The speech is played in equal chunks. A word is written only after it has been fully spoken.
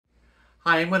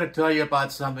Hi, I'm going to tell you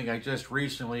about something I just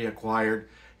recently acquired.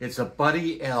 It's a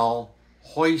Buddy L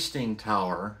hoisting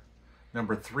tower,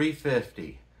 number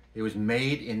 350. It was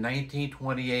made in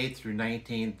 1928 through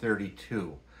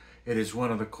 1932. It is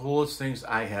one of the coolest things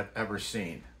I have ever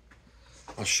seen.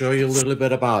 I'll show you a little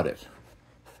bit about it.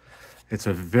 It's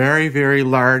a very, very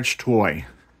large toy.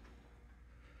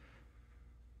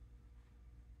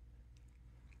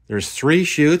 There's 3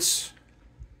 chutes.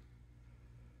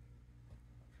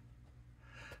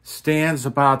 Stands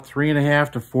about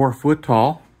 3.5 to 4 foot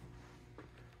tall.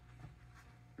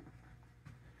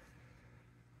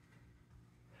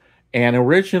 And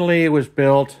originally it was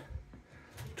built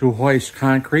to hoist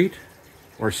concrete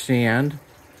or sand,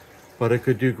 but it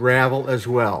could do gravel as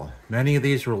well. Many of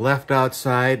these were left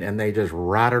outside and they just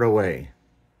rotted away.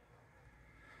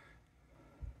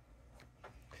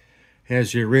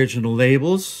 Has the original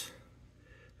labels,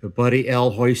 the Buddy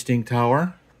L hoisting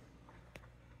tower.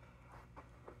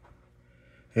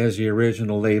 Has the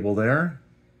original label there.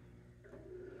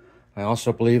 I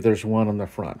also believe there's one on the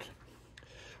front.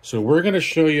 So we're going to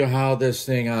show you how this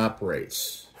thing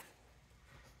operates.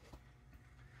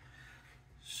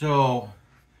 So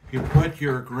you put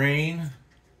your grain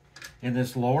in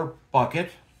this lower bucket.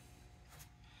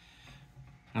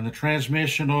 On the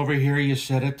transmission over here, you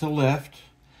set it to lift.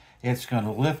 It's going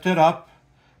to lift it up,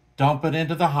 dump it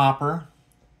into the hopper.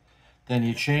 Then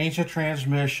you change the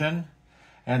transmission.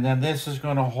 And then this is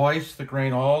going to hoist the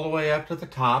grain all the way up to the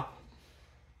top.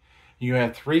 You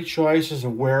have 3 choices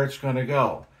of where it's going to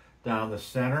go. Down the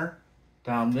center,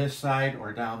 down this side,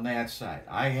 or down that side.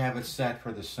 I have it set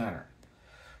for the center.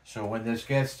 So when this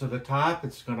gets to the top,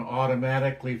 it's going to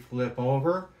automatically flip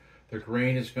over. The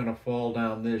grain is going to fall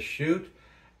down this chute.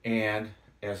 And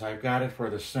as I've got it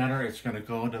for the center, it's going to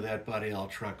go into that Buddy L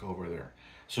truck over there.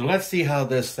 So let's see how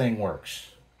this thing works.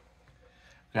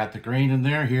 Got the grain in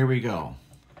there. Here we go.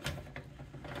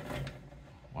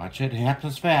 Watch it, it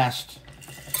happens fast.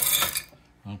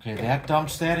 Okay, that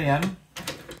dumps that in.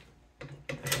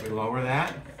 We lower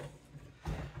that.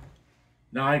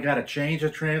 Now I got to change the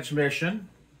transmission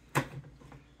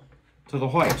to the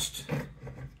hoist.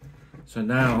 So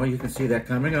now you can see that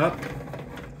coming up.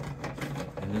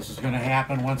 And this is going to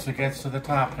happen once it gets to the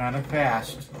top kind of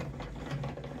fast.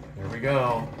 Here we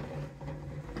go.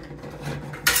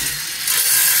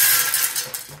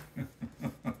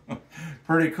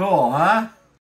 Pretty cool, huh?